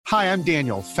Hi, I'm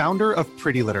Daniel, founder of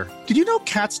Pretty Litter. Did you know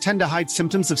cats tend to hide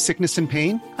symptoms of sickness and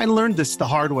pain? I learned this the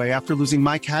hard way after losing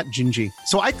my cat, Gingy.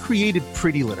 So I created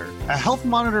Pretty Litter, a health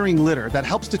monitoring litter that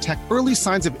helps detect early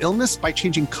signs of illness by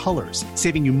changing colors,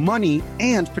 saving you money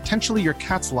and potentially your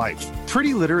cat's life.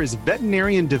 Pretty Litter is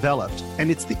veterinarian developed, and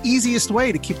it's the easiest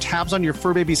way to keep tabs on your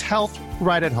fur baby's health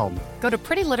right at home. Go to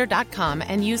prettylitter.com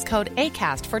and use code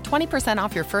ACAST for 20%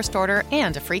 off your first order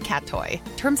and a free cat toy.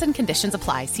 Terms and conditions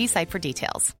apply. See site for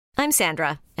details. I'm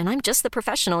Sandra, and I'm just the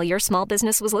professional your small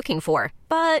business was looking for.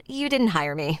 But you didn't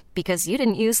hire me because you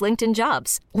didn't use LinkedIn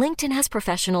Jobs. LinkedIn has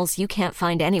professionals you can't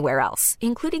find anywhere else,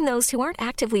 including those who aren't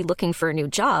actively looking for a new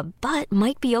job, but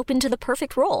might be open to the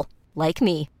perfect role, like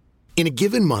me. In a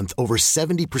given month, over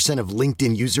 70% of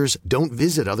LinkedIn users don't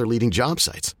visit other leading job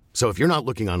sites. So if you're not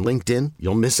looking on LinkedIn,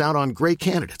 you'll miss out on great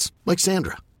candidates like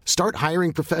Sandra. Start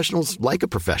hiring professionals like a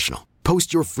professional.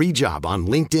 Post your free job on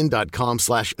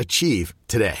linkedin.com/achieve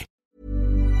today.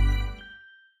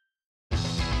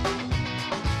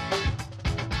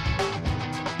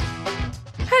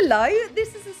 Hello,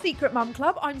 this is the Secret Mum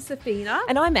Club. I'm Safina.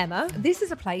 And I'm Emma. This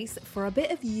is a place for a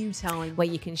bit of you time. Where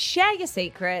you can share your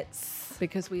secrets.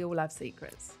 Because we all have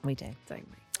secrets. We do. Don't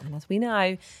we? And as we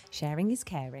know, sharing is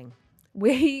caring.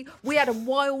 We had a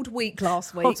wild week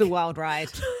last week. What a wild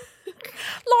ride.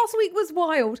 Last week was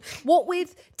wild. What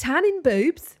with tanning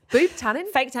boobs, boob tanning.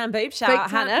 Fake tan boobs, shout out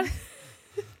Hannah.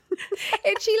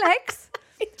 Itchy legs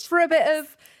for a bit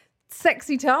of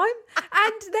sexy time.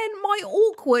 And then my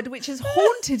awkward, which has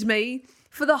haunted me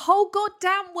for the whole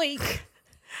goddamn week,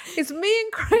 is me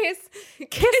and Chris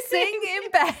kissing in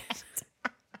bed.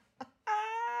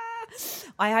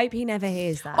 I hope he never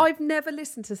hears that. I've never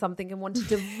listened to something and wanted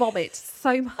to vomit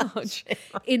so much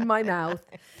in my mouth.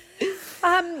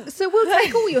 So we'll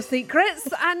take all your secrets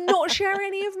and not share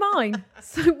any of mine.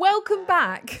 So welcome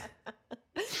back.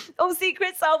 All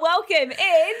secrets are welcome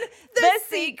in the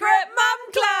Secret Mum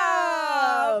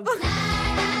Club.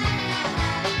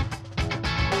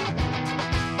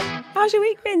 How's your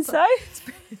week been, so?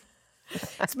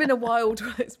 It's been a wild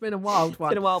one. It's been a wild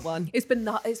one. It's been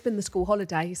the school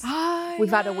holidays.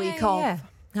 We've had a week off. Yeah.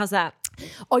 How's that?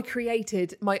 I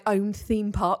created my own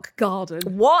theme park garden.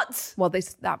 What? Well,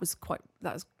 that was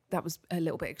a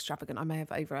little bit extravagant. I may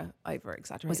have over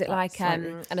exaggerated. Was it like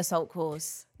an assault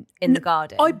course in the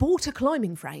garden? I bought a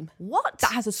climbing frame. What?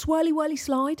 That has a swirly whirly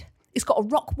slide. It's got a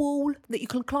rock wall that you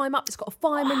can climb up. It's got a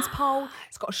fireman's pole.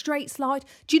 It's got a straight slide.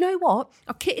 Do you know what?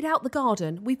 I've kitted out the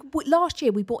garden. Last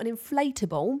year we bought an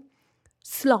inflatable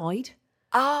slide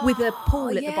with a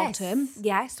pool at the bottom.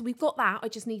 Yes, we've got that. I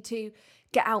just need to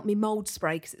get out my mould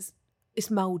spray because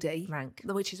it's mouldy. Rank.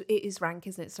 It is rank,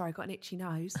 isn't it? Sorry, I got an itchy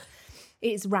nose.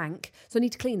 It is rank. So I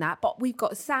need to clean that. But we've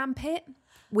got a sand pit.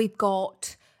 We've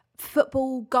got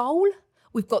football goal.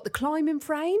 We've got the climbing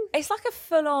frame. It's like a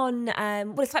full-on,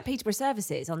 it's like Peterborough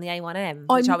Services on the A1M,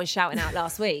 which I was shouting out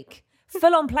last week.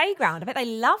 Full-on playground. I bet they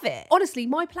love it. Honestly,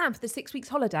 my plan for the 6 weeks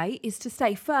holiday is to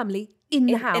stay firmly in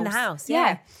the house. In the house,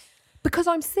 yeah. Because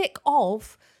I'm sick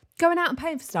of going out and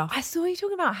paying for stuff. I saw you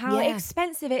talking about how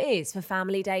expensive it is for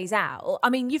family days out. I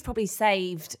mean, you've probably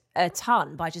saved a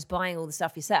ton by just buying all the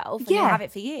stuff yourself. And you'll have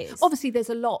it for years. Obviously,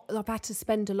 there's a lot. I've had to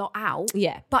spend a lot out.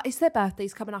 Yeah. But it's their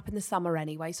birthdays coming up in the summer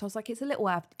anyway. So I was like, it's a little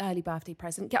early birthday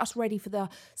present. Get us ready for the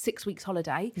 6 weeks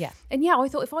holiday. Yeah. And I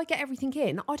thought if I get everything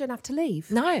in, I don't have to leave.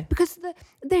 No. Because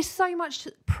there's so much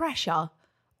pressure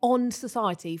on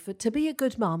society to be a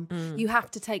good mum. You have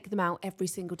to take them out every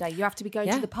single day. You have to be going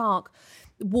to the park,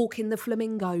 walking the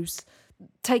flamingos,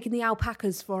 taking the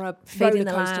alpacas for a feeding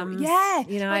roller coaster. the lambs. Yeah,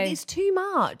 you know, like, it's too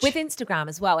much. With Instagram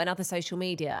as well and other social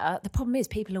media, the problem is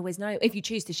people always know, if you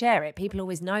choose to share it, people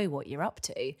always know what you're up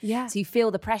to. Yeah. So you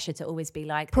feel the pressure to always be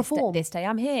like, perform. This day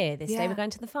I'm here, this day we're going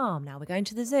to the farm, now we're going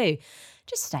to the zoo.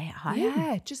 Just stay at home.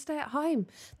 Yeah, just stay at home.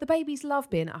 The babies love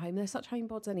being at home. They're such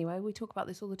homebods anyway. We talk about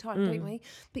this all the time, don't we?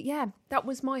 But yeah, that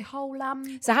was my whole...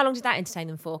 So how long did that entertain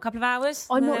them for? A couple of hours?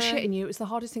 I'm not shitting you. It was the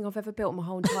hardest thing I've ever built in my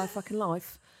whole entire fucking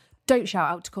life. Don't shout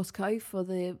out to Costco for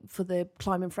the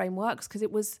climbing frameworks because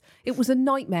it was a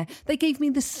nightmare. They gave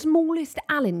me the smallest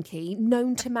Allen key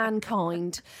known to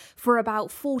mankind for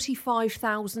about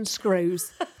 45,000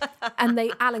 screws, and they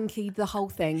Allen keyed the whole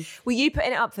thing. Were you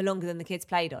putting it up for longer than the kids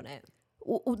played on it?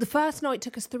 Well, the first night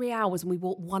took us 3 hours, and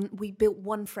we built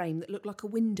one frame that looked like a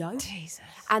window. Jesus.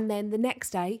 And then the next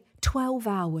day, 12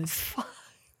 hours.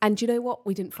 And do you know what?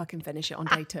 We didn't fucking finish it on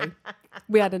day 2.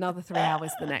 We had another 3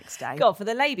 hours the next day. God, for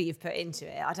the labour you've put into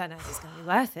it, I don't know if it's going to be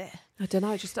worth it. I don't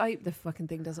know. Just hope the fucking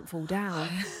thing doesn't fall down.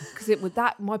 Because it with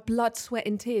that, my blood, sweat,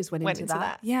 and tears went into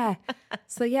that. Yeah.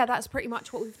 So yeah, that's pretty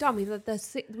much what we've done. We've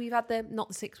had not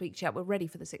the 6 weeks yet. We're ready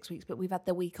for the 6 weeks, but we've had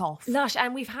the week off. Lush,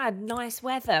 and we've had nice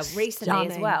weather recently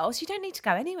as well. So you don't need to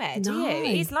go anywhere, do you?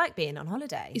 It's like being on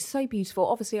holiday. It's so beautiful.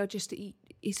 Obviously,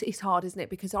 it's hard, isn't it?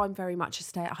 Because I'm very much a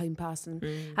stay-at-home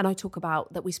person, and I talk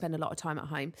about that we spend a lot of time at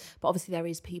home. But obviously, there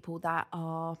is people that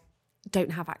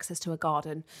don't have access to a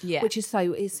garden, which is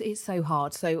it's so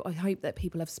hard. So I hope that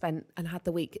people have spent and had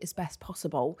the week as best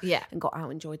possible, and got out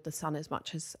and enjoyed the sun as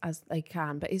much as they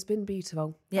can. But it's been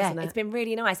beautiful, hasn't it? It's been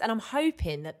really nice, and I'm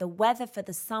hoping that the weather for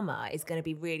the summer is going to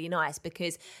be really nice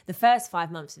because the first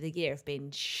 5 months of the year have been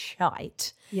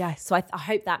shite. Yes. So I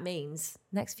hope that means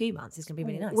next few months is going to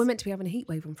be really nice. We're meant to be having a heat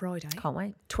wave on Friday. Can't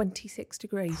wait. 26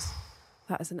 degrees.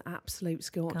 That is an absolute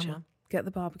scorcher. Come on. Get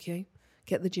the barbecue.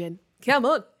 Get the gin. Come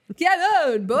on,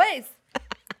 boys.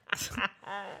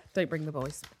 Don't bring the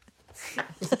boys.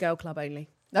 It's a girl club only.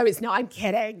 No, it's not. I'm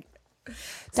kidding.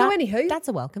 So anywho. Dad's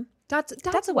a welcome.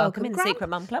 Dad's a welcome in the Secret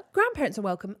Mum Club. Grandparents are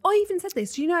welcome. I even said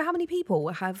this. Do you know how many people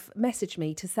have messaged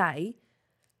me to say,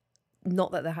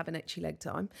 not that they're having itchy leg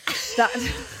time, that...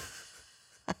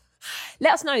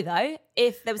 Let us know, though,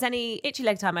 if there was any itchy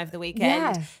leg time over the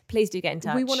weekend. Please do get in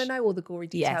touch. We want to know all the gory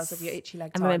details of your itchy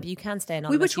leg time. And remember, you can stay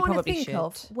anonymous. We were trying to think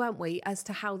of, weren't we, as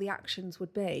to how the actions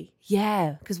would be.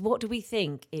 Yeah, because what do we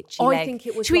think itchy leg... I think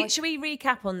it was Should we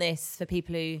recap on this for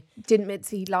people who... didn't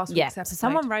see last week's episode? So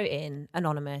someone wrote in,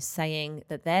 anonymous, saying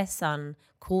that their son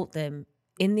caught them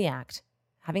in the act,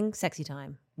 having sexy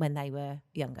time when they were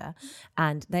younger,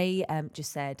 and they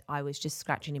just said, I was just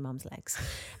scratching your mum's legs.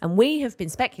 And we have been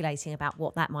speculating about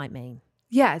what that might mean.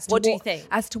 Yeah. What do you think?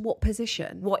 As to what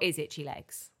position? What is itchy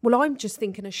legs? Well, I'm just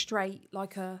thinking a straight,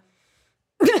 like a...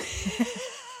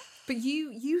 But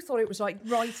you thought it was like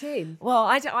right in. Well,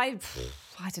 I don't know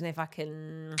if I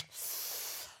can... I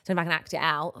don't know if I can act it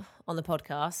out on the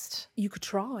podcast. You could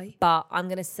try. But I'm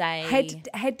going to say...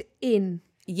 Head in.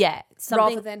 Yeah.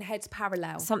 Rather than heads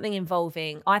parallel. Something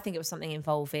involving... I think it was something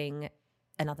involving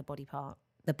another body part.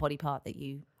 The body part that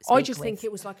you speak I just think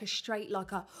it was like a straight,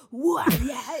 like a... What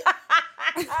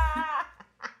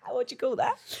do you call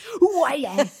that?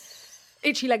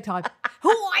 Itchy leg time.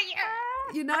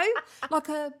 You know? Like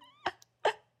a...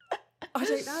 I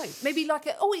don't know. Maybe like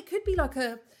a... Oh, it could be like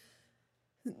a...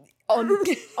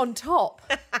 On top.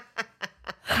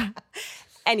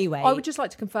 Anyway. I would just like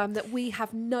to confirm that we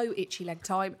have no itchy leg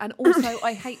time. And also,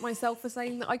 I hate myself for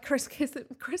saying that I kiss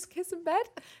in bed.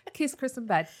 Kiss Chris in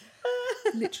bed.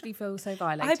 Literally feel so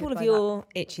violated. I hope all of your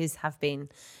itches have been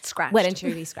scratched. Well and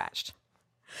truly scratched.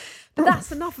 But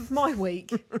that's enough of my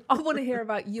week. I want to hear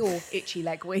about your itchy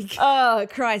leg week. Oh,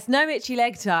 Christ. No itchy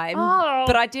leg time. Oh.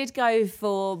 But I did go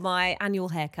for my annual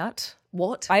haircut.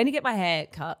 What? I only get my hair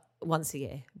cut once a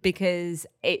year because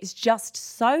it's just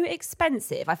so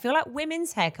expensive. I feel like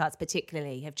women's haircuts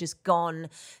particularly have just gone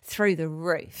through the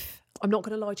roof. I'm not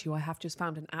going to lie to you. I have just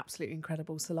found an absolutely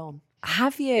incredible salon.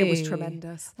 Have you? It was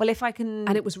tremendous. Well, if I can...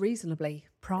 And it was reasonably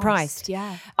priced.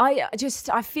 Yeah. I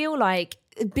feel like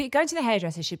going to the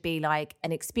hairdresser should be like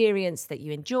an experience that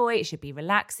you enjoy. It should be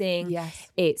relaxing. Yes.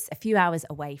 It's a few hours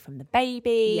away from the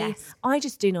baby. Yes. I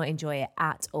just do not enjoy it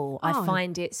at all. I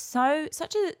find it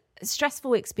such a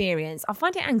stressful experience. I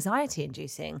find it anxiety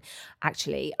inducing,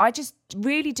 actually. I just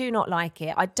really do not like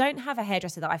it. I don't have a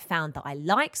hairdresser that I found that I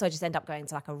like, so I just end up going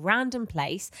to like a random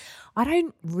place. I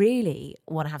don't really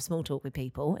want to have small talk with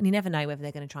people, and you never know whether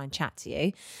they're going to try and chat to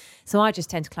you. So I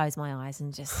just tend to close my eyes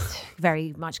and just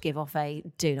very much give off a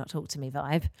do not talk to me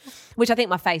vibe, which I think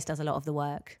my face does a lot of the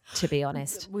work, to be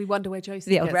honest. We wonder where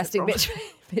Josie the old resting bitch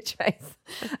face.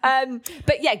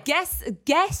 But yeah,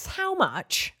 guess how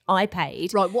much I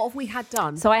paid. Right, what have we had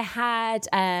done? So I had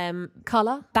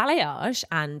colour, balayage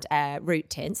and root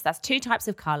tints. That's 2 types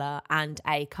of colour and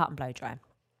a cut and blow dry.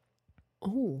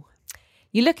 Oh,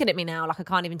 you're looking at me now like I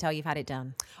can't even tell you've had it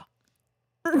done.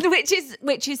 Which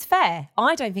is fair.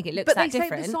 I don't think it looks that different.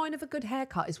 But they say the sign of a good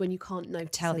haircut is when you can't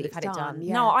tell that you've had it done.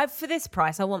 Yeah. No, for this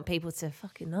price, I want people to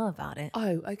fucking know about it.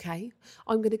 Oh, okay.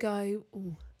 I'm going to go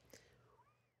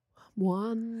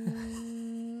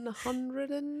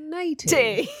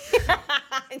 180.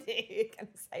 I knew you were going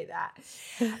to say that.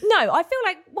 No, I feel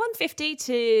like 150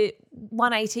 to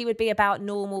 180 would be about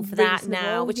normal for that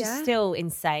now, which is still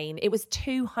insane. It was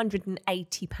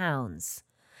 £280.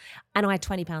 And I had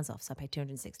 £20 off, so I paid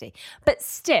 £260. But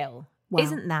still,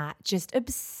 isn't that just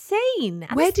obscene?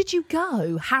 And where did you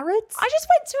go? Harrods? I just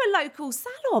went to a local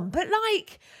salon, but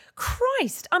like,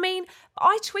 Christ. I mean,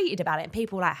 I tweeted about it and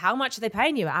people were like, how much are they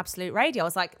paying you at Absolute Radio? I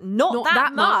was like, not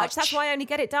that much. That's why I only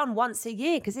get it done once a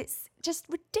year because it's just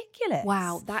ridiculous.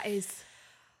 Wow, that is...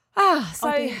 So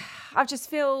I just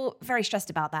feel very stressed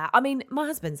about that. I mean, my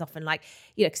husband's often like,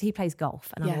 because he plays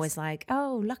golf and I'm always like,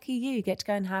 oh, lucky you get to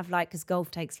go and have because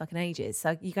golf takes fucking ages.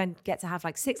 So you go and get to have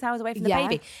 6 hours away from the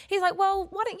baby. He's like, well,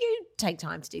 why don't you take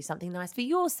time to do something nice for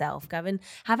yourself? Go and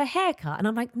have a haircut. And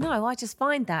I'm like, no, I just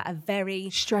find that a very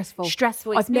stressful experience.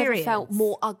 I've never felt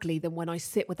more ugly than when I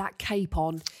sit with that cape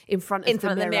on in front of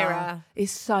the mirror.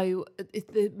 It's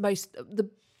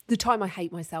the time I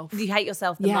hate myself. You hate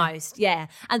yourself the most, yeah.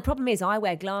 And the problem is I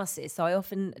wear glasses, so I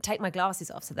often take my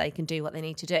glasses off so they can do what they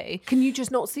need to do. Can you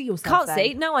just not see yourself Can't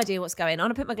see, no idea what's going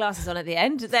on. I put my glasses on at the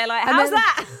end. They're like, how's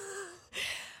that?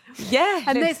 Yeah.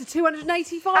 And there's a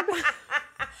 285.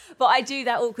 But I do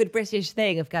that awkward British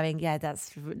thing of going, yeah,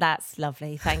 that's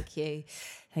lovely. Thank you.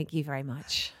 Thank you very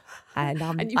much. And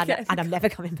I'm never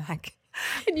coming back.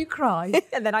 And you cry.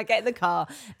 And then I get in the car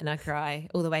and I cry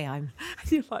all the way home. And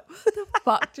you're like, what the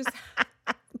fuck?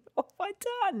 What have I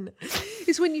done?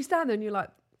 It's when you stand there and you're like,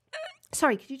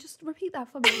 sorry, could you just repeat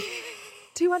that for me?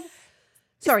 200.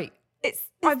 Sorry. It's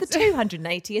the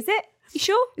 280, is it? You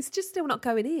sure? It's just still not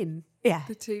going in. Yeah.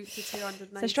 The 290.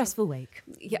 It's a stressful week.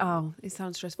 Yeah. Oh, it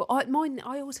sounds stressful. I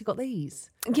also got these.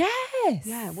 Yes.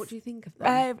 Yeah. What do you think of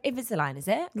them? Invisalign, is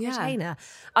it? Yeah. Retainer.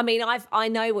 I mean, I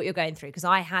know what you're going through because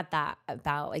I had that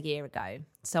about a year ago.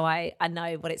 So I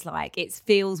know what it's like. It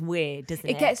feels weird, doesn't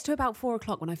it? It gets to about 4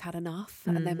 o'clock when I've had enough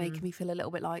and they're making me feel a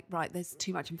little bit like, right, there's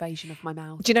too much invasion of my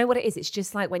mouth. Do you know what it is? It's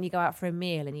just like when you go out for a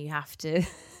meal and you have to...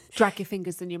 drag your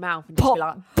fingers in your mouth and just be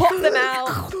like... Pop them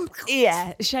out.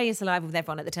 Yeah. Share your saliva with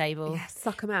everyone at the table. Yeah,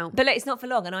 suck them out. But it's not for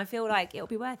long and I feel like it'll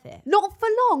be worth it. Not for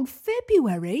long.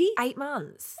 February? 8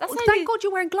 months. That's Thank God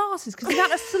you're wearing glasses because the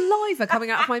amount of saliva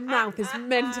coming out of my mouth is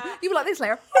mental. You were like this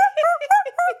later.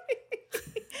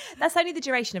 That's only the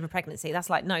duration of a pregnancy. That's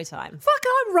like no time. Fuck,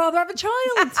 I'd rather have a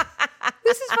child.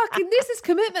 This is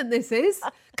commitment, this is.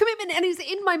 Commitment and it's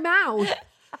in my mouth.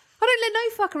 I don't let no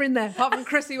fucker in there, apart from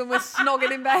Chrissy when we're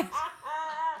snogging in bed.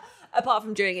 Apart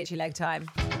from during itchy leg time.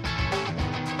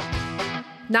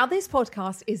 Now, this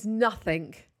podcast is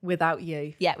nothing without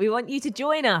you. Yeah, we want you to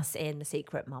join us in the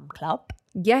Secret Mum Club.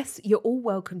 Yes, you're all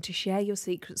welcome to share your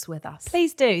secrets with us.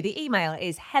 Please do. The email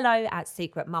is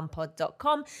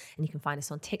hello@secretmumpod.com and you can find us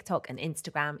on TikTok and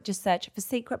Instagram. Just search for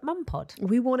Secret Mum Pod.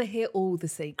 We want to hear all the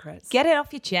secrets. Get it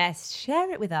off your chest. Share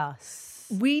it with us.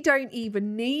 We don't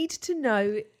even need to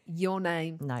know your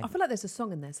name. No. I feel like there's a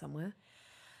song in there somewhere.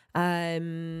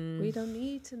 We don't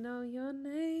need to know your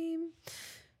name.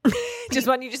 Just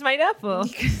one you just made up, or?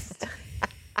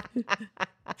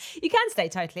 You can stay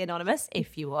totally anonymous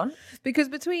if you want. Because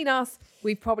between us,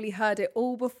 we've probably heard it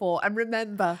all before. And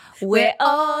remember, we're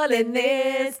all in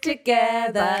this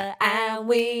together and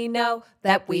we know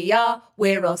that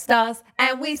we're all stars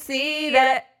and we see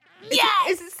that.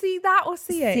 Is it see that or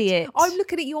see it? See it. I'm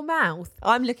looking at your mouth.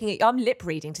 I'm lip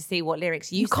reading to see what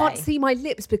lyrics you say. You can't see my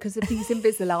lips because of these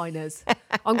Invisaligners.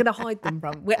 I'm going to hide them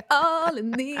from. We're all in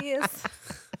this.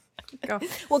 God.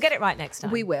 We'll get it right next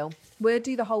time. We will. We'll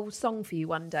do the whole song for you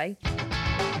one day.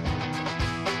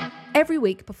 Every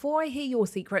week, before I hear your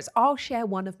secrets, I'll share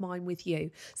one of mine with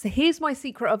you. So here's my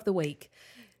secret of the week.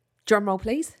 Drum roll,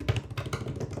 please.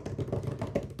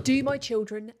 Do my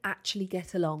children actually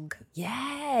get along?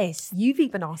 Yes. You've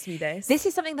even asked me this. This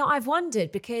is something that I've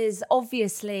wondered because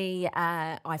obviously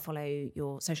I follow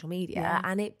your social media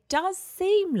and it does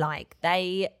seem like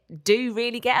they do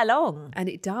really get along. And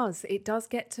it does. It does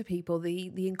get to people,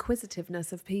 the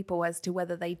inquisitiveness of people as to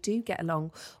whether they do get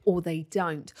along or they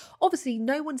don't. Obviously,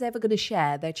 no one's ever going to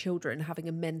share their children having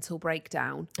a mental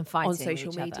breakdown and fighting on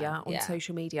social with each media. other.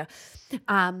 Social media.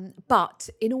 But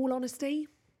in all honesty,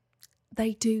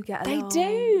 they do get along.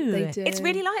 They do. It's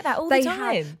really like that all the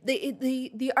time.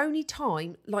 The only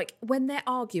time, like when they're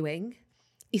arguing,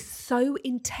 is so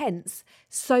intense,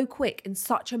 so quick, and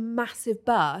such a massive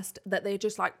burst that they're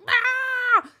just like,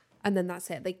 ah! And then that's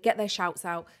it. They get their shouts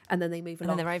out and then they move along.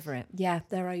 And then they're over it. Yeah,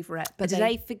 they're over it. But do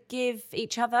they forgive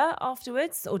each other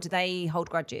afterwards or do they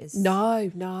hold grudges? No.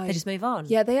 They just move on?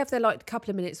 Yeah, they have their like couple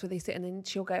of minutes where they sit and then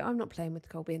she'll go, I'm not playing with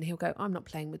Colby. And he'll go, I'm not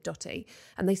playing with Dottie.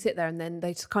 And they sit there and then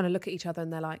they just kind of look at each other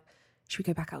and they're like, should we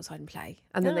go back outside and play?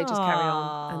 And then they just carry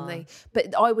on.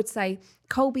 But I would say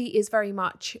Colby is very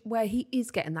much where he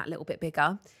is getting that little bit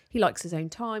bigger. He likes his own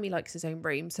time. He likes his own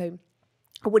room. So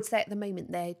I would say at the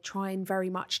moment they're trying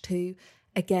very much to,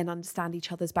 again, understand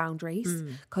each other's boundaries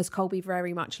because Colby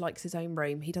very much likes his own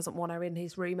room. He doesn't want her in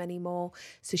his room anymore.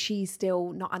 So she's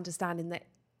still not understanding that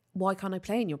why can't I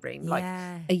play in your room? Like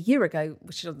Yeah. a year ago,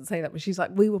 she doesn't say that, but she's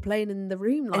like, we were playing in the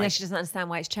room. Like, And then she doesn't understand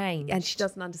why it's changed. and she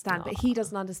doesn't understand, but he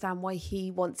doesn't understand why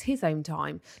he wants his own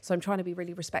time. So I'm trying to be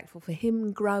really respectful for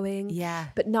him growing. Yeah.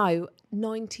 But no,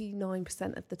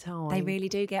 99% of the time. They really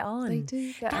do get on. They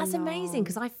do get That's along. amazing,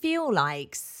 because I feel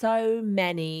like so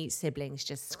many siblings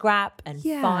just scrap and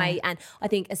Yeah. fight. And I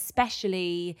think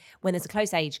especially when there's a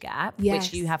close age gap,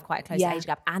 Yes. which you have quite a close Yeah. age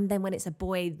gap, and then when it's a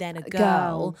boy, then a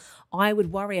girl, I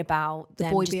would worry about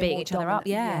them just beating more each other dominant. up.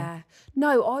 Yeah.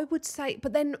 No, I would say,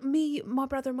 but then me, my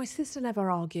brother and my sister never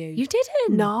argued. You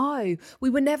didn't? No. We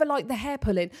were never like the hair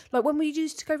pulling. Like when we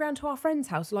used to go round to our friend's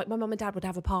house, like my mum and dad would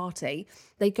have a party,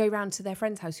 they'd go round to their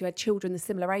friend's house who had children the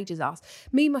similar age as us.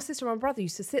 Me, my sister and my brother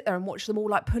used to sit there and watch them all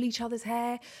like pull each other's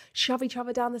hair, shove each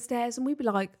other down the stairs, and we'd be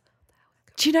like,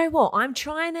 Do you know what? I'm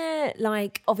trying to,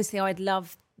 like, obviously I'd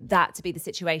love that to be the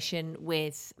situation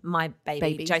with my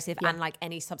baby Joseph, and like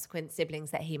any subsequent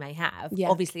siblings that he may have. Yeah.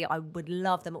 Obviously I would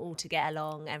love them all to get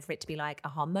along and for it to be like a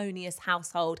harmonious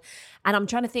household. And I'm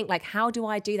trying to think, like, how do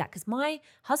I do that? Because my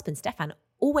husband Stefan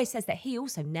always says that he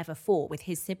also never fought with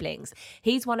his siblings.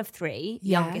 He's one of three,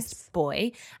 youngest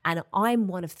boy, and I'm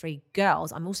one of three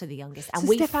girls. I'm also the youngest. And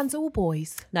so Stefan's all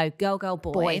boys. No, girl,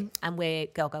 boy, and we're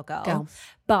girl. Girl.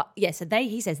 But yeah, so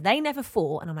he says they never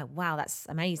fought, and I'm like, wow, that's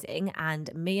amazing.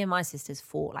 And me and my sisters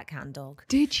fought like cat and dog.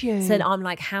 Did you? So I'm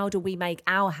like, how do we make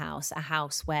our house a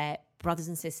house where brothers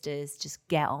and sisters just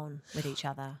get on with each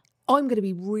other? I'm going to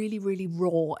be really, really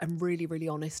raw and really, really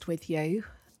honest with you.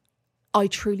 I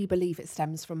truly believe it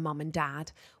stems from mum and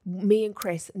dad. Me and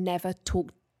Chris never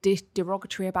talk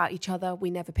derogatory about each other. We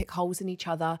never pick holes in each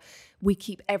other. We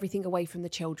keep everything away from the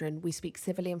children. We speak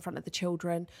civilly in front of the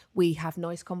children. We have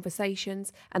nice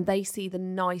conversations, and they see the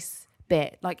nice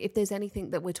bit. Like if there's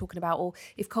anything that we're talking about, or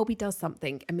if Colby does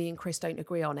something and me and Chris don't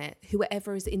agree on it,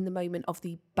 whoever is in the moment of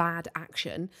the bad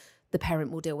action, the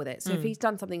parent will deal with it. So if he's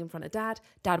done something in front of dad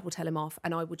will tell him off,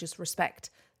 and I will just respect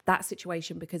that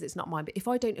situation because it's not mine. But if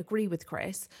I don't agree with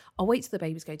Chris, I'll wait till the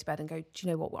babies go to bed and go, do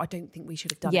you know what? I don't think we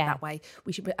should have done it that way.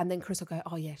 We should. And then Chris will go,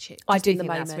 oh yeah, shit. I do think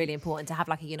that's really important to have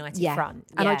like a united front.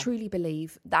 And I truly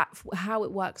believe that how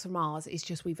it works from ours is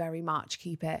just we very much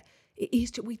keep it. It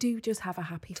is. We do just have a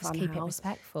happy fun keep house. It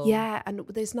respectful. Yeah, and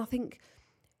there's nothing.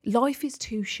 Life is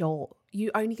too short. You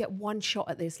only get one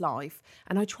shot at this life,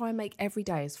 and I try and make every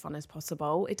day as fun as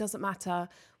possible. It doesn't matter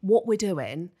what we're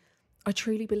doing. I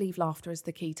truly believe laughter is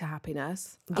the key to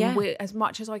happiness. Yeah. And as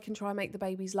much as I can try and make the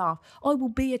babies laugh, I will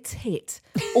be a tit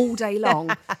all day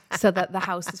long so that the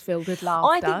house is filled with laughter.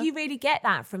 I think you really get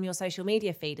that from your social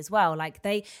media feed as well. Like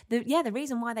the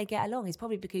reason why they get along is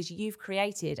probably because you've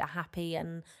created a happy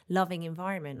and loving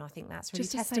environment. I think that's really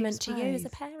Just a testament safe to you as a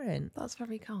space. parent. That's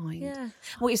very kind. Yeah.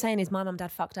 What you're saying is my mum and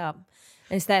dad fucked up.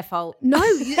 And it's their fault. No,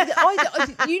 I'm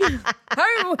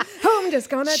just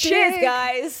gonna Cheers, dig.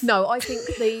 guys. No, I think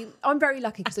I'm very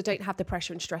lucky because I don't have the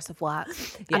pressure and stress of work,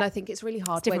 and I think it's really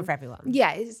hard. It's different for everyone.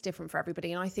 Yeah, it's different for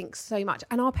everybody, and I think so much.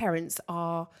 And our parents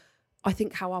are, I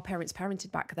think how our parents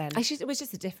parented back then. It was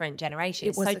just a different generation.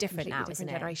 It's so different now, different isn't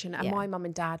generation. it? And my mum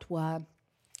and dad were.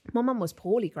 My mum was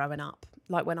poorly growing up,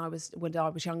 like when I was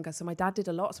younger. So my dad did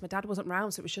a lot. So my dad wasn't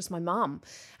around. So it was just my mum,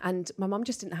 and my mum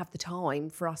just didn't have the time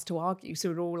for us to argue. So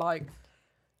we're all like,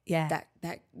 Yeah.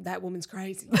 That woman's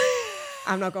crazy.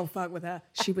 I'm not gonna fuck with her.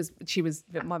 She was.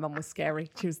 My mum was scary.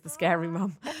 She was the scary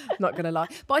mum. Not gonna lie.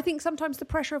 But I think sometimes the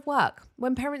pressure of work,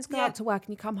 when parents go out to work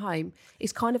and you come home,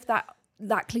 it's kind of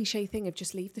that cliche thing of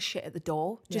just leave the shit at the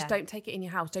door. Just don't take it in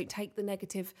your house. Don't take the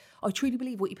negative. I truly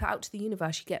believe what you put out to the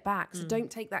universe, you get back. So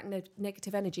don't take that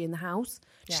negative energy in the house.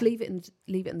 Just leave it in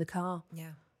the car.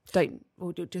 Yeah.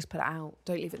 Just put it out.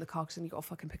 Don't leave it in the car because then you got to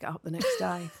fucking pick it up the next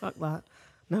day. Fuck that.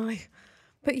 No.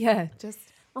 But yeah, just.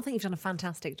 I think you've done a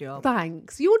fantastic job.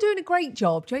 Thanks. You're doing a great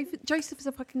job. Joseph is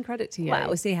a fucking credit to you. Well,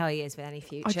 we'll see how he is with any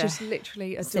future. I just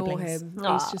literally adore siblings. him.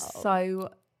 He's just so.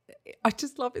 I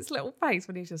just love his little face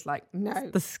when he's just like, no.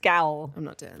 The scowl. I'm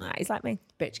not doing that. He's like me.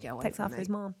 Bitch, get away Takes from after me. his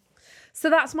mom. So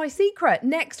that's my secret.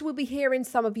 Next, we'll be hearing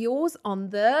some of yours on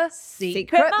the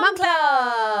Secret Mum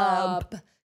Club.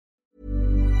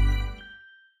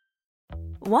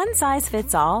 One size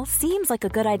fits all seems like a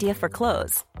good idea for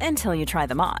clothes until you try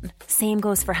them on. Same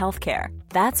goes for healthcare.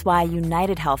 That's why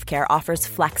United Healthcare offers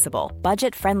flexible,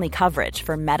 budget-friendly coverage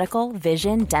for medical,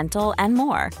 vision, dental, and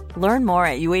more. Learn more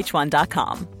at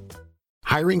uh1.com.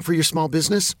 Hiring for your small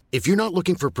business? If you're not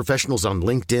looking for professionals on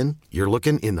LinkedIn, you're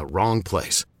looking in the wrong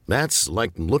place. That's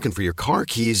like looking for your car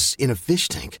keys in a fish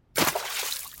tank.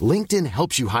 LinkedIn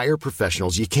helps you hire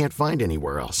professionals you can't find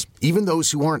anywhere else, even those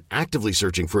who aren't actively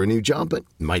searching for a new job but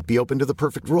might be open to the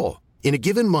perfect role. In a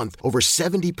given month, over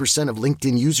 70% of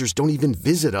LinkedIn users don't even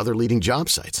visit other leading job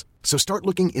sites. So start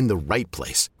looking in the right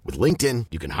place. With LinkedIn,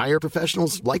 you can hire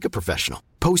professionals like a professional.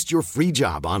 Post your free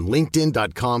job on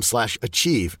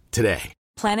linkedin.com/achieve today.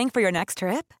 Planning for your next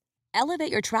trip?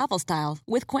 Elevate your travel style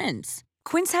with Quince.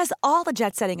 Quince has all the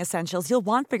jet-setting essentials you'll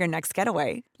want for your next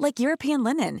getaway, like European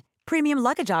linen, premium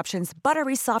luggage options,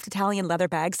 buttery soft Italian leather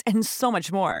bags, and so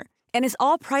much more. And is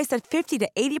all priced at 50 to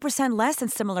 80% less than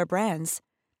similar brands.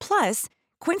 Plus,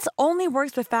 Quince only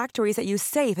works with factories that use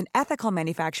safe and ethical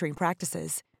manufacturing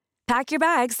practices. Pack your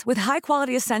bags with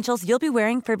high-quality essentials you'll be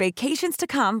wearing for vacations to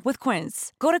come with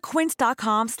Quince. Go to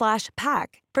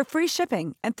quince.com/pack for free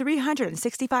shipping and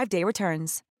 365-day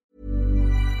returns.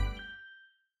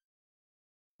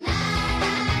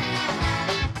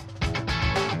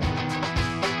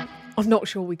 I'm not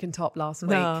sure we can top last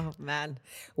week. Oh, man.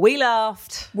 We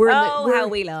laughed. How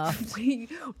we laughed. We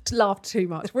laughed too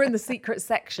much. We're in the secret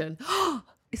section.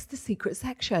 It's the secret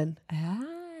section.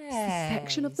 It's the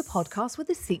section of the podcast where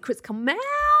the secrets come out.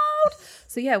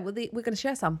 So yeah, we're going to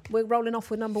share some. We're rolling off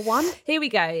with number 1. Here we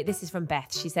go. This is from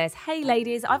Beth. She says, "Hey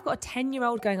ladies, I've got a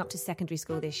 10-year-old going up to secondary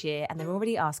school this year and they're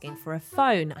already asking for a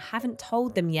phone. I haven't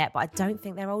told them yet, but I don't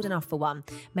think they're old enough for one.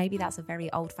 Maybe that's a very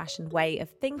old-fashioned way of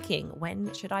thinking.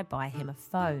 When should I buy him a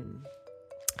phone?"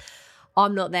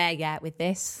 I'm not there yet with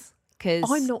this. Because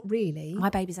I'm not really. My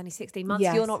baby's only 16 months.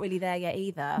 Yes. You're not really there yet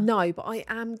either. No, but I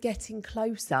am getting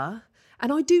closer.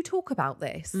 And I do talk about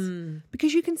this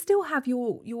because you can still have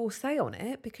your say on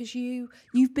it because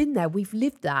you've been there. We've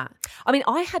lived that. I mean,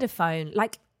 I had a phone,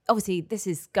 like, obviously this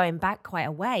is going back quite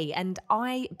a way. And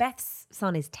Beth's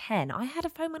son is 10. I had a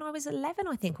phone when I was 11,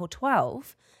 I think, or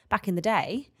 12 back in the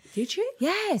day. Did you?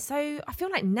 Yeah. So I feel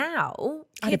like now.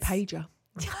 I had a pager.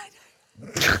 I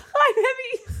remember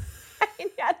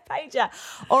you had a pager.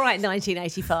 All right,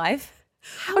 1985.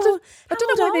 I don't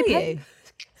know why they paid.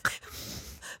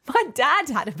 My dad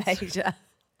had a pager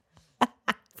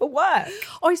for work.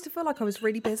 I used to feel like I was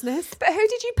really business. But who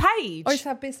did you page? I used to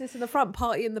have business in the front,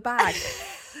 party in the back.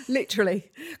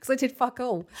 Literally. Because I did fuck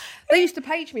all. They used to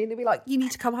page me and they'd be like, "You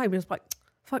need to come home." And I was like,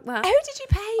 fuck that. Who did you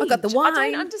page? I got the wine.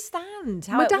 I don't understand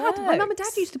how my it mum and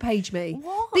dad used to page me.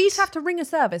 What? They used to have to ring a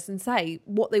service and say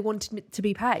what they wanted to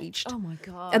be paged. Oh my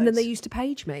God. And then they used to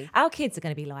page me. Our kids are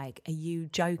going to be like, "Are you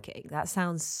joking? That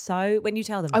sounds so..." When you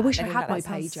tell them I that, wish I they're had gonna my be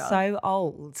like, "That sounds pager. so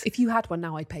old." If you had one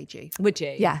now, I'd page you. Would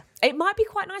you? Yeah. It might be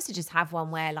quite nice to just have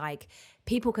one where like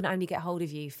people can only get hold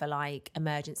of you for like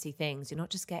emergency things. You're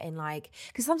not just getting like,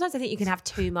 because sometimes I think you can have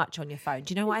too much on your phone.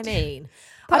 Do you know what I mean?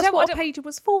 That's what a pager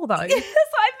was for, though. That's what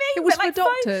I mean. It was but, for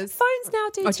doctors. Phones now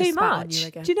do too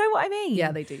much. Do you know what I mean?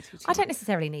 Yeah, they do too I don't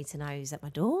necessarily need to know who's at my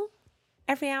door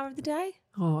every hour of the day.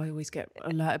 Oh, I always get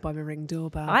alerted by my Ring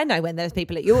doorbell. I know when there's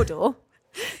people at your door.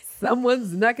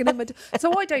 Someone's knocking on my door.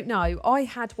 So I don't know. I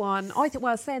had one.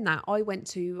 Saying that, I went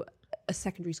to a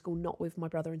secondary school not with my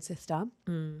brother and sister.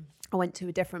 I went to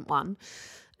a different one.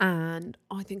 And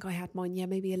I think I had mine,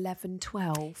 maybe 11,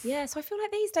 12. Yeah, so I feel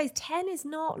like these days 10 is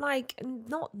not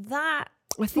that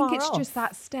I think it's off. just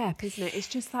that step, isn't it? It's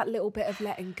just that little bit of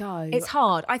letting go. It's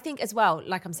hard. I think as well,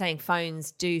 like I'm saying,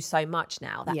 phones do so much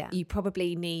now that you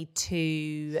probably need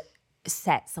to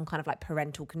set some kind of like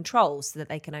parental controls so that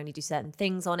they can only do certain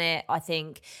things on it. I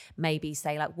think maybe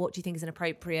say like, what do you think is an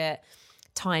appropriate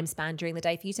time span during the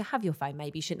day for you to have your phone?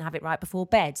 Maybe you shouldn't have it right before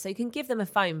bed. So you can give them a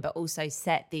phone, but also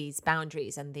set these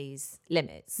boundaries and these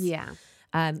limits. Yeah.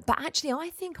 But actually, I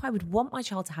think I would want my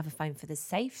child to have a phone for the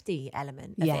safety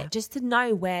element of it, just to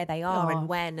know where they are and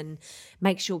when, and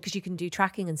make sure, because you can do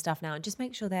tracking and stuff now, and just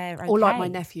make sure they're okay. Or like my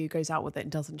nephew goes out with it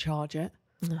and doesn't charge it.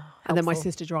 Oh, and then my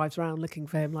sister drives around looking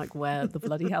for him like, where the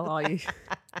bloody hell are you?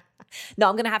 No,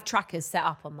 I'm going to have trackers set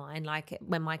up on mine, like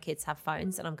when my kids have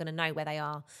phones, and I'm going to know where they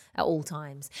are at all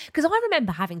times. Because I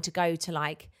remember having to go to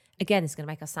like, again, it's going to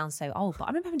make us sound so old, but I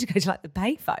remember having to go to like the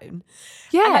payphone.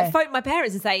 Yeah. And like phone my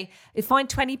parents and say, find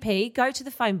 20p, go to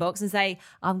the phone box and say,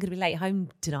 "I'm going to be late home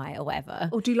tonight," or whatever.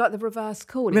 Or do like the reverse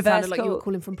call. It sounded like you were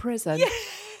calling from prison. Yeah.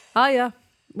 Hiya.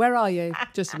 Where are you?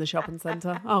 Just in the shopping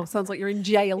centre. Oh, sounds like you're in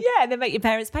jail. Yeah, and then make your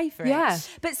parents pay for it. Yeah.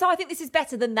 But so I think this is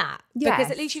better than that. Yes.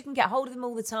 Because at least you can get hold of them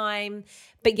all the time.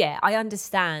 But yeah, I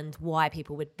understand why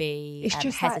people would be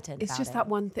hesitant It's about just it. that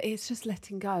one thing. It's just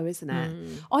letting go, isn't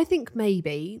it? I think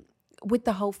maybe with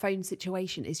the whole phone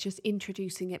situation, it's just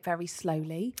introducing it very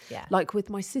slowly. Yeah. Like with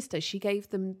my sister, she gave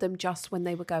them just when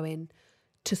they were going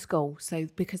to school. So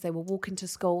because they were walking to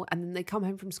school and then they come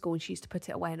home from school and she used to put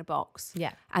it away in a box.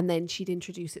 Yeah. And then she'd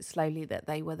introduce it slowly that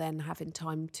they were then having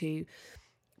time to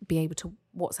be able to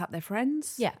WhatsApp their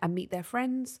friends and meet their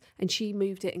friends. And she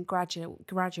moved it and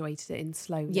graduated it in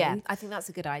slowly. Yeah, I think that's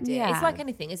a good idea. Yeah. It's like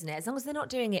anything, isn't it? As long as they're not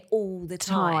doing it all the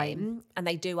time and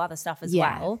they do other stuff as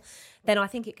well, then I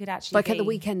think it could actually like at the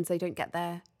weekends they don't get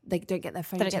their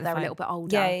phone until they're a little bit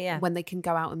older when they can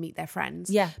go out and meet their friends.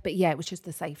 Yeah. But it was just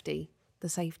the safety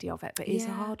of it. But it's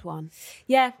a hard one.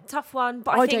 Yeah, tough one.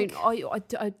 But I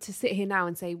to sit here now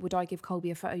and say, would I give Colby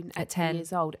a phone at 10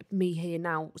 years old? Me here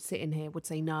now, sitting here, would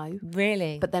say no.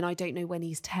 Really? But then I don't know when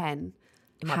he's 10.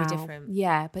 It might be different.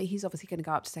 Yeah, but he's obviously going to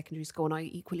go up to secondary school, and I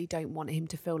equally don't want him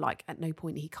to feel like at no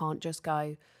point he can't just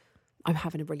go, I'm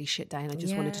having a really shit day and I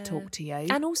just wanted to talk to you.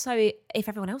 And also if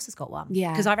everyone else has got one.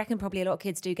 Yeah. Because I reckon probably a lot of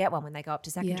kids do get one when they go up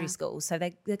to secondary school. So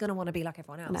they're going to want to be like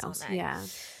everyone else, aren't they? Yeah.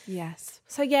 Yes.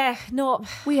 So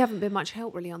we haven't been much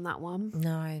help really on that one.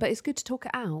 No. But it's good to talk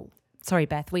it out. Sorry,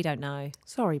 Beth, we don't know.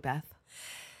 Sorry, Beth.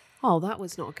 Oh, that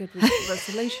was not a good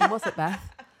resolution, was it,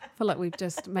 Beth? I feel like we've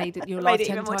just made your life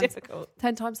 10 times difficult.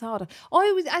 10 times harder.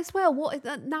 I was as well.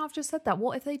 Now I've just said that.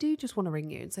 What if they do just want to ring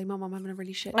you and say, Mum, I'm having a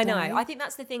really shit day? I know. I think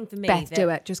that's the thing for me. Beth, do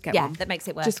it. Just get one. That makes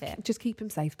it worth it. Just keep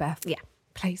him safe, Beth. Yeah.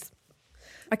 Please.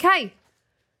 Okay.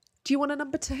 Do you want a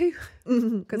number 2?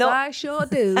 Because I sure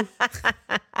do.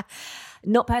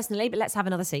 Not personally, but let's have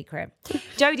another secret.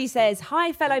 Jodie says,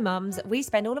 hi, fellow mums. We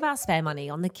spend all of our spare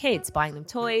money on the kids, buying them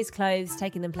toys, clothes,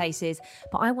 taking them places.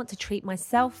 But I want to treat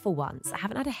myself for once. I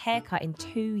haven't had a haircut in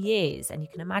 2 years, and you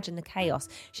can imagine the chaos.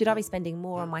 Should I be spending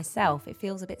more on myself? It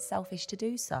feels a bit selfish to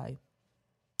do so.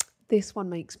 This one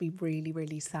makes me really,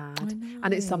 really sad. I know.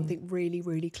 And it's something really,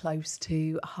 really close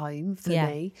to home for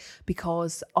me,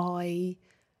 because I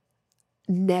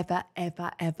never,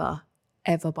 ever, ever,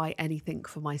 ever buy anything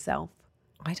for myself.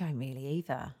 I don't really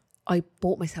either. I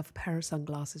bought myself a pair of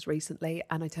sunglasses recently,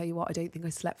 and I tell you what, I don't think I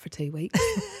slept for 2 weeks.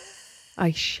 I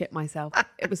shit myself.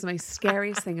 It was the most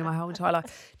scariest thing in my whole entire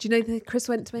life. Do you know that Chris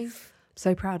went to me? I'm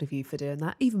so proud of you for doing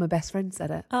that. Even my best friend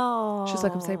said it. Oh. She was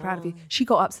like, I'm so proud of you. She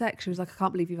got upset. She was like, I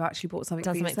can't believe you've actually bought something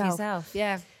for yourself.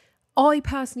 Yeah. I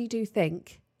personally do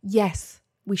think, yes,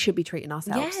 we should be treating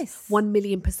ourselves. Yes.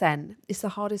 1,000,000%. It's the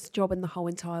hardest job in the whole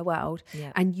entire world.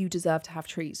 Yeah. And you deserve to have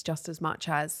treats just as much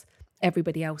as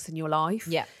everybody else in your life.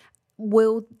 Yeah.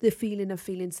 Will the feeling of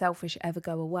feeling selfish ever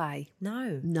go away?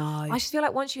 No. No. I just feel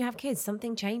like once you have kids,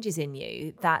 something changes in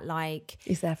you that like...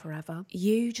 is there forever.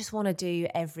 You just want to do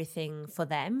everything for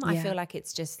them. I feel like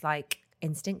it's just like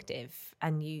instinctive,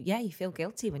 and you feel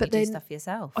guilty when you do stuff for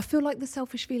yourself. I feel like the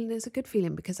selfish feeling is a good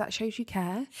feeling because that shows you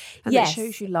care and it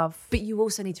shows you love. But you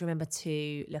also need to remember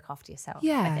to look after yourself,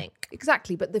 yeah, I think.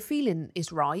 Exactly. But the feeling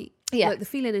is right. Yeah. Like the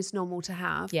feeling is normal to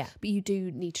have. Yeah. But you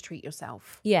do need to treat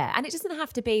yourself. Yeah. And it doesn't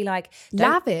have to be like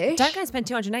lavish. Don't go and spend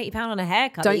 £280 on a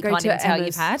haircut that you can't even tell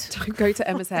you've had. Don't go to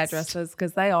Emma's hairdressers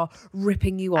because they are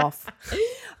ripping you off.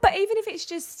 But even if it's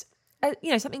just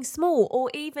something small, or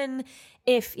even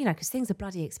if, because things are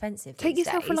bloody expensive. Take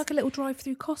yourself days. For like a little drive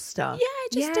through Costa.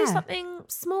 Yeah, just do something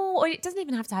small, or it doesn't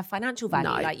even have to have financial value.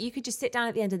 No. Like you could just sit down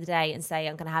at the end of the day and say,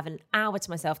 I'm going to have an hour to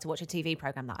myself to watch a TV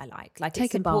program that I like. Like Take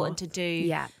it's important to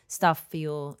do stuff for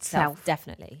yourself.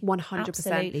 Definitely. 100%.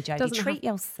 Absolutely, Jodie. Treat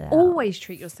yourself. Always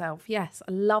treat yourself. Yes,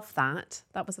 I love that.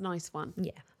 That was a nice one.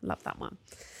 Yeah. Love that one.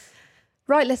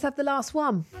 Right, let's have the last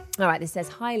one. All right, this says,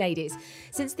 hi ladies.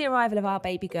 Since the arrival of our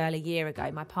baby girl a year ago,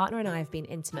 my partner and I have been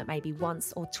intimate maybe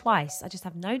once or twice. I just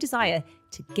have no desire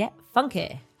to get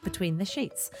funky between the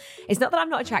sheets. It's not that I'm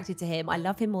not attracted to him. I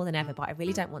love him more than ever, but I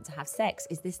really don't want to have sex.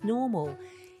 Is this normal?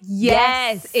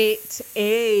 Yes, it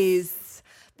is.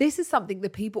 This is something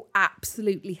that people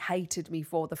absolutely hated me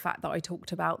for, the fact that I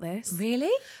talked about this.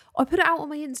 Really? I put it out on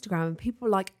my Instagram and people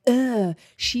were like,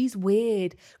 she's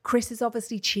weird. Chris is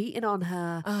obviously cheating on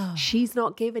her. Oh. She's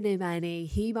not giving him any.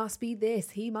 He must be this.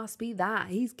 He must be that.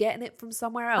 He's getting it from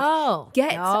somewhere else. Oh,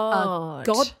 Get a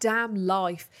goddamn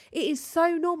life. It is so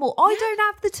normal. I don't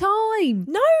have the time.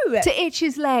 No. To itch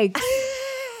his legs.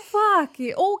 Fuck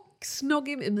it. Or snog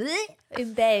him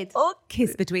in bed. Or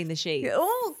kiss between the sheets.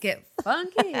 Oh, get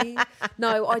funky.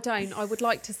 No, I don't. I would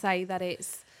like to say that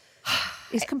it's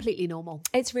completely normal.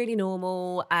 It's really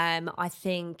normal. I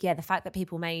think, the fact that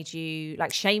people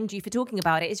shamed you for talking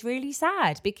about it is really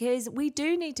sad, because we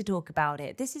do need to talk about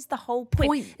it. This is the whole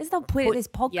point. This is the point of this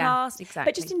podcast. Yeah, exactly.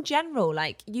 But just in general,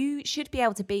 you should be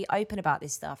able to be open about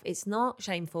this stuff. It's not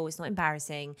shameful. It's not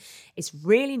embarrassing. It's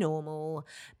really normal.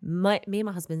 Me and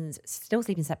my husband still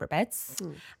sleep in separate beds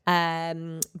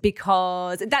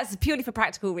because that's purely for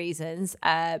practical reasons,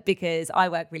 because I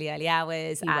work really early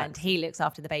hours and he looks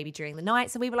after the baby during the night.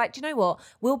 So we were like, do you know what?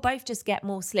 We'll both just get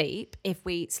more sleep if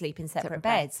we sleep in separate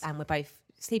beds, and we're both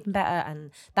sleeping better, and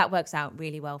that works out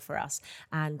really well for us.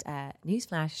 And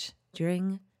newsflash,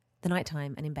 during the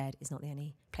nighttime and in bed is not the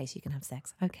only place you can have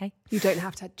sex. Okay. You don't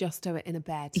have to just do it in a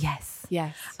bed. Yes.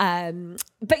 Yes.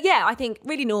 But yeah, I think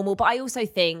really normal. But I also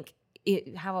think,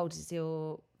 how old is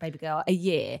your baby girl? A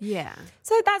year. Yeah.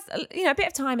 So that's, a bit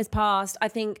of time has passed. I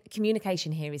think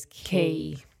communication here is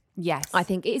key. Yes. I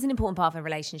think it is an important part of a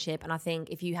relationship. And I think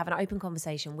if you have an open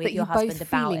conversation with your husband both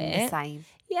about feeling it. the same.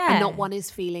 Yeah. And not one is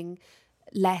feeling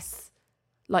less,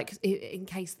 like in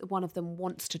case one of them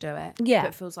wants to do it, Yeah.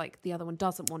 but feels like the other one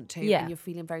doesn't want to, Yeah. and you're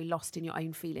feeling very lost in your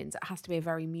own feelings. It has to be a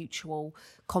very mutual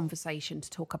conversation to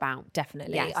talk about.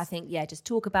 Definitely. Yes. I think, just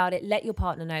talk about it. Let your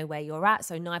partner know where you're at.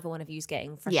 So neither one of you is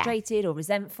getting frustrated or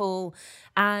resentful.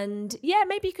 And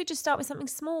maybe you could just start with something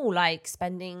small, like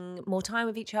spending more time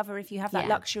with each other if you have that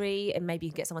luxury. And maybe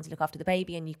you can get someone to look after the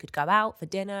baby and you could go out for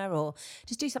dinner or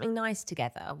just do something nice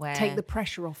together. Where Take the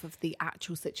pressure off of the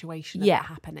actual situation of it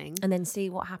happening. And then see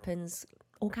what happens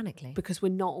organically. Because we're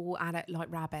not all at it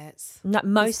like rabbits. No,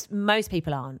 most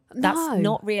people aren't. That's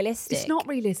not realistic. It's not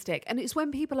realistic. And it's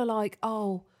when people are like,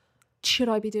 oh, should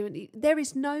I be doing it? There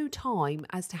is no time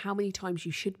as to how many times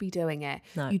you should be doing it.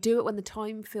 No. You do it when the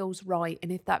time feels right.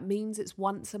 And if that means it's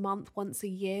once a month, once a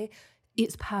year,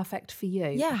 it's perfect for you.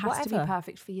 Yeah, it has to be whatever.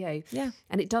 perfect for you. Yeah.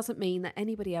 And it doesn't mean that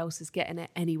anybody else is getting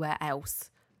it anywhere else.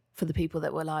 For the people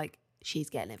that were like,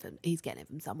 he's getting it from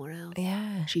somewhere else.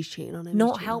 Yeah. She's cheating on him. Not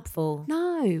he's cheating on- helpful.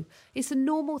 No. It's a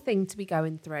normal thing to be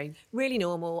going through. Really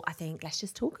normal. I think let's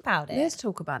just talk about it. Let's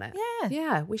talk about it. Yeah.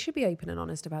 Yeah, we should be open and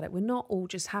honest about it. We're not all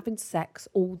just having sex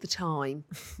all the time.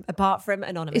 Apart from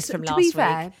Anonymous from to last be week.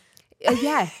 fair,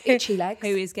 itchy legs.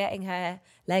 Who is getting her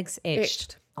legs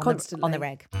itched constantly. on the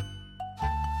reg.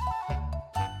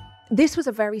 This was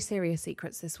a very serious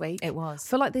Secrets this week. It was. I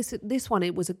feel like this one,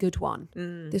 it was a good one.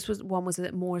 This was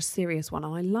a more serious one,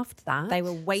 and I loved that. They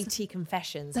were weighty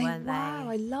confessions, weren't they?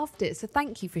 I loved it. So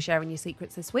thank you for sharing your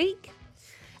secrets this week.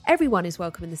 Everyone is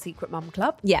welcome in the Secret Mum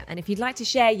Club. Yeah, and if you'd like to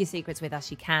share your secrets with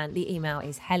us, you can. The email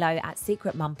is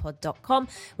hello@secretmumpod.com.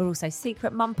 We're also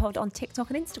Secret Mum Pod on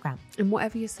TikTok and Instagram. And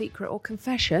whatever your secret or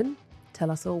confession,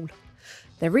 tell us all.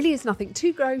 There really is nothing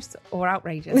too gross or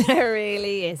outrageous. There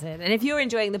really isn't. And if you're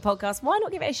enjoying the podcast, why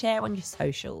not give it a share on your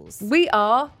socials? We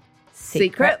are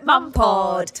Secret Mum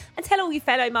Pod. And tell all your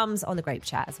fellow mums on the group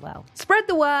chat as well. Spread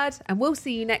the word, and we'll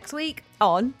see you next week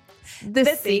On The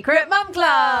Secret Mum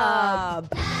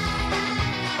Club.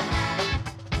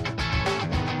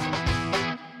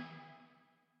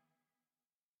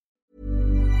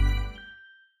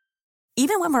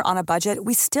 Even when we're on a budget,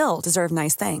 we still deserve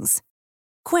nice things.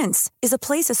 Quince is a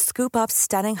place to scoop up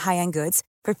stunning high-end goods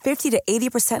for 50 to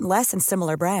 80% less than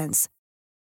similar brands.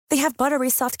 They have buttery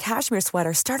soft cashmere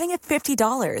sweaters starting at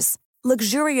 $50,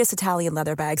 luxurious Italian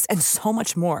leather bags, and so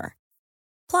much more.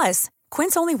 Plus,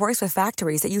 Quince only works with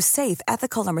factories that use safe,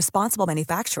 ethical, and responsible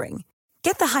manufacturing.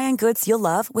 Get the high-end goods you'll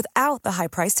love without the high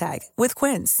price tag with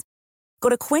Quince. Go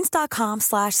to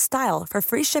quince.com/style for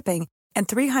free shipping and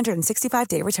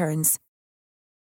 365-day returns.